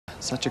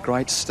Such a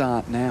great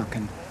start now.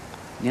 Can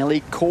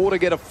Nelly Korda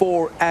get a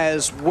 4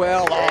 as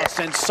well? Oh,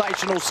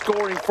 sensational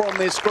scoring from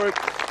this group.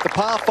 The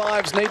par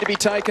 5s need to be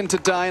taken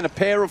today, and a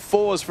pair of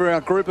 4s for our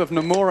group of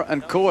Nomura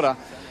and Korda.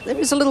 There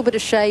is a little bit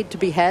of shade to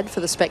be had for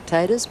the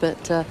spectators,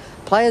 but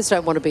players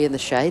don't want to be in the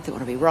shade. They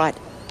want to be right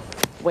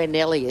where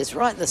Nelly is,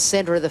 right in the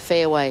centre of the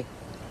fairway.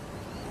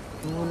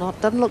 Well,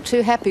 doesn't look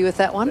too happy with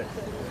that one.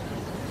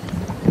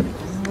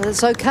 But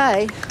it's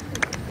okay.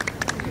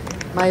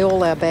 May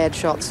all our bad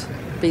shots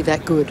be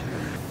that good.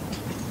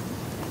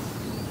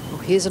 Well,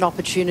 here's an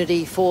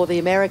opportunity for the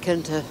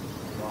American to...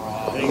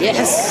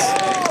 Yes!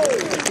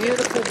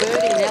 Beautiful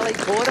birdie, Nelly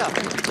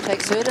Korda.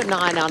 Takes her to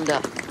 9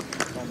 under.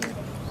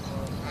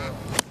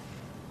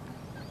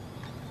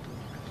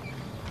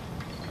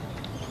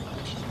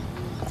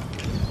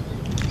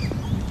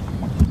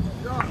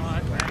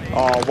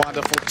 Oh,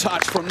 wonderful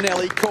touch from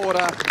Nelly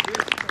Korda.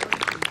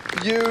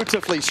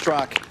 Beautifully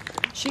struck.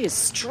 She is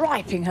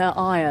striping her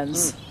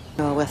irons.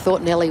 Oh, I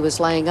thought Nelly was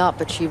laying up,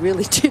 but she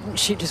really didn't.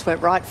 She just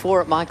went right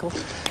for it, Michael.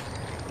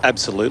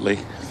 Absolutely.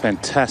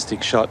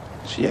 Fantastic shot.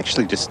 She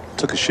actually just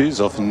took her shoes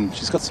off and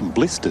she's got some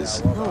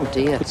blisters. Oh,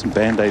 dear. Put some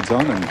Band-Aids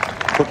on and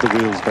put the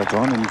wheels back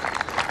on, and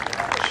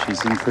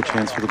she's in for a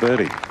chance for the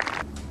birdie.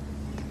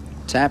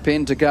 Tap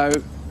in to go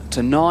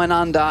to 9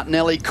 under,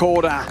 Nelly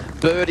Korda.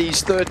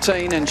 Birdies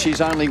 13, and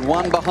she's only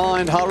 1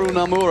 behind Haru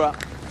Nomura.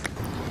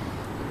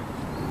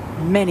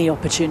 Many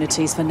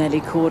opportunities for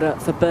Nelly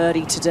Korda for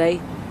birdie today.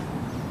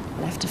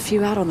 Left a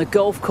few out on the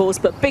golf course,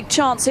 but big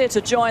chance here to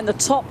join the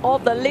top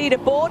of the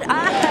leaderboard.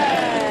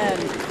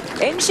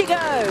 And in she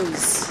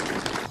goes.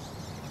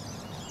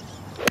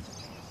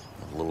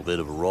 A little bit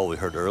of a roll. We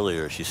heard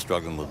earlier she's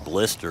struggling with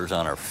blisters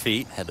on her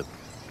feet. Had to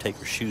take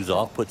her shoes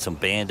off, put some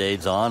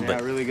Band-Aids on. Yeah,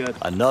 but really good.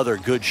 Another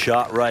good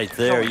shot right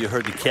there. You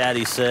heard the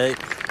caddy say.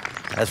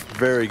 That's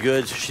very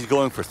good. She's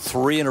going for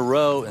 3 in a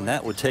row, and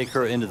that would take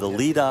her into the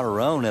lead on her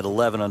own at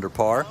 11 under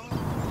par.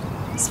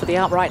 It's for the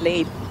outright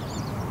lead.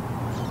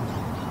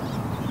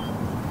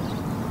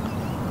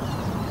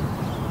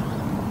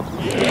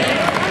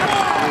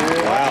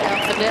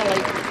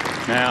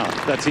 Now,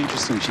 that's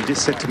interesting. She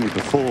just said to me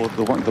before,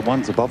 the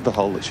ones above the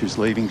hole that she was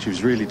leaving, she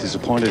was really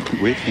disappointed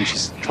with, and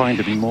she's trying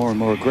to be more and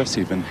more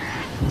aggressive, and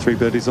 3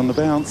 birdies on the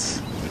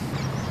bounce.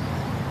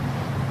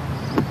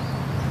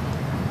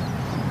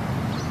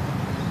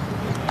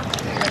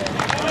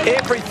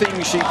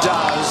 Everything she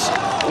does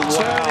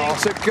turning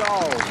to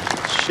gold.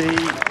 She,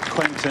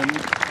 Quentin,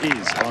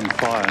 is on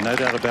fire. No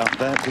doubt about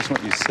that. Just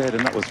what you said,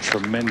 and that was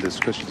tremendous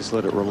because she just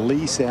let it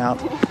release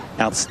out.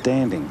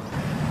 Outstanding.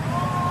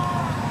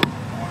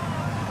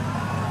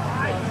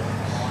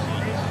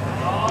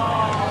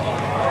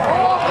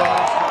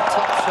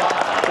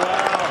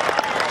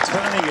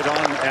 Turning it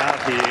on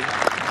out here.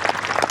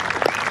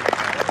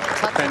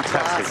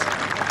 Fantastic.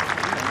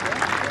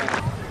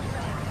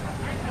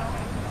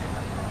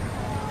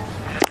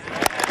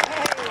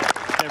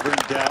 Never in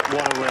doubt.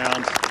 What a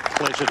round.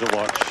 Pleasure to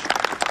watch.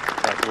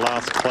 That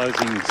last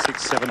closing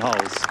 6-7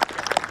 holes.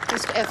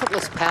 Just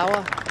effortless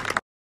power.